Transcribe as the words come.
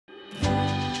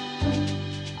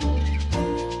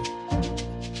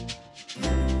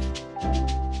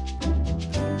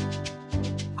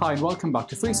Hi and welcome back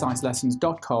to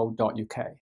freesciencelessons.co.uk.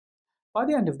 By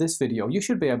the end of this video, you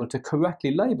should be able to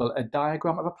correctly label a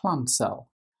diagram of a plant cell.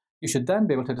 You should then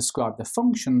be able to describe the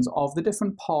functions of the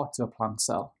different parts of a plant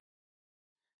cell.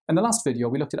 In the last video,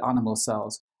 we looked at animal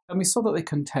cells, and we saw that they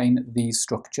contain these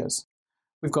structures.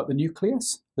 We've got the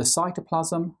nucleus, the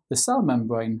cytoplasm, the cell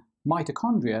membrane,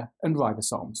 mitochondria, and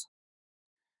ribosomes.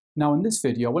 Now in this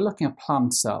video, we're looking at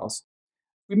plant cells.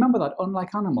 Remember that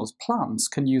unlike animals, plants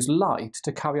can use light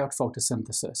to carry out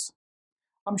photosynthesis.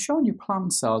 I'm showing you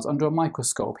plant cells under a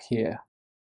microscope here.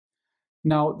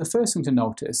 Now, the first thing to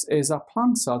notice is that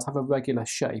plant cells have a regular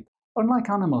shape, unlike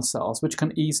animal cells, which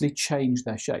can easily change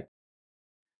their shape.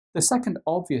 The second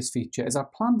obvious feature is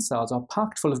that plant cells are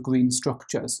packed full of green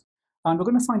structures, and we're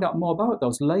going to find out more about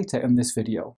those later in this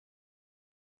video.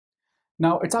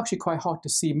 Now, it's actually quite hard to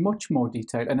see much more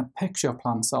detail in a picture of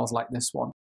plant cells like this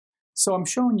one. So I'm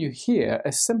showing you here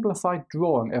a simplified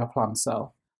drawing of a plant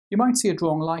cell. You might see a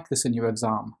drawing like this in your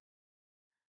exam.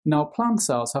 Now, plant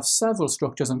cells have several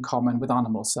structures in common with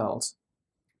animal cells.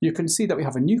 You can see that we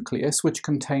have a nucleus which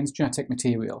contains genetic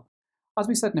material. As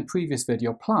we said in a previous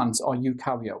video, plants are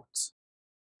eukaryotes.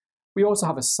 We also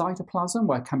have a cytoplasm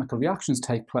where chemical reactions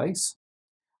take place,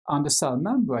 and a cell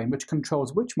membrane which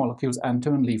controls which molecules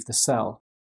enter and leave the cell.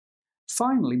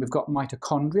 Finally, we've got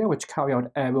mitochondria which carry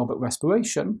out aerobic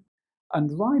respiration,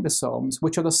 and ribosomes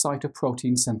which are the site of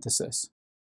protein synthesis.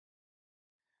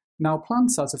 Now,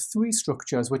 plant cells have three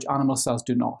structures which animal cells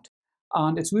do not,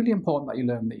 and it's really important that you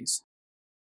learn these.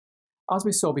 As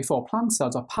we saw before, plant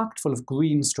cells are packed full of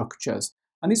green structures,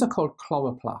 and these are called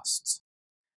chloroplasts.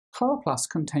 Chloroplasts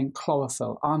contain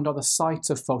chlorophyll and are the sites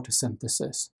of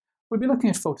photosynthesis. We'll be looking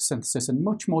at photosynthesis in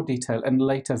much more detail in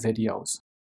later videos.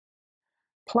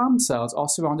 Plant cells are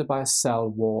surrounded by a cell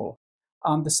wall,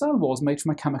 and the cell wall is made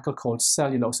from a chemical called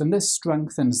cellulose, and this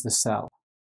strengthens the cell.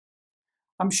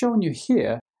 I'm showing you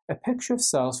here a picture of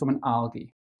cells from an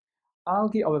algae.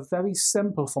 Algae are a very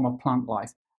simple form of plant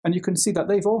life, and you can see that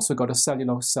they've also got a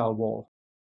cellulose cell wall.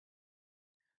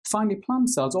 Finally, plant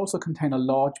cells also contain a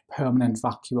large permanent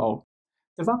vacuole.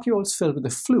 The vacuole is filled with a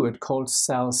fluid called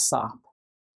cell sap.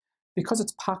 Because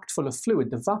it's packed full of fluid,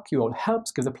 the vacuole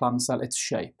helps give the plant cell its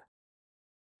shape.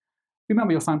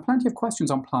 Remember, you'll find plenty of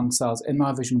questions on plant cells in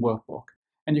my Revision workbook,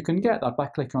 and you can get that by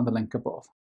clicking on the link above.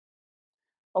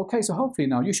 Okay, so hopefully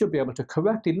now you should be able to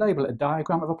correctly label a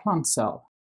diagram of a plant cell.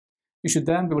 You should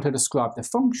then be able to describe the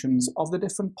functions of the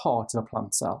different parts of a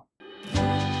plant cell.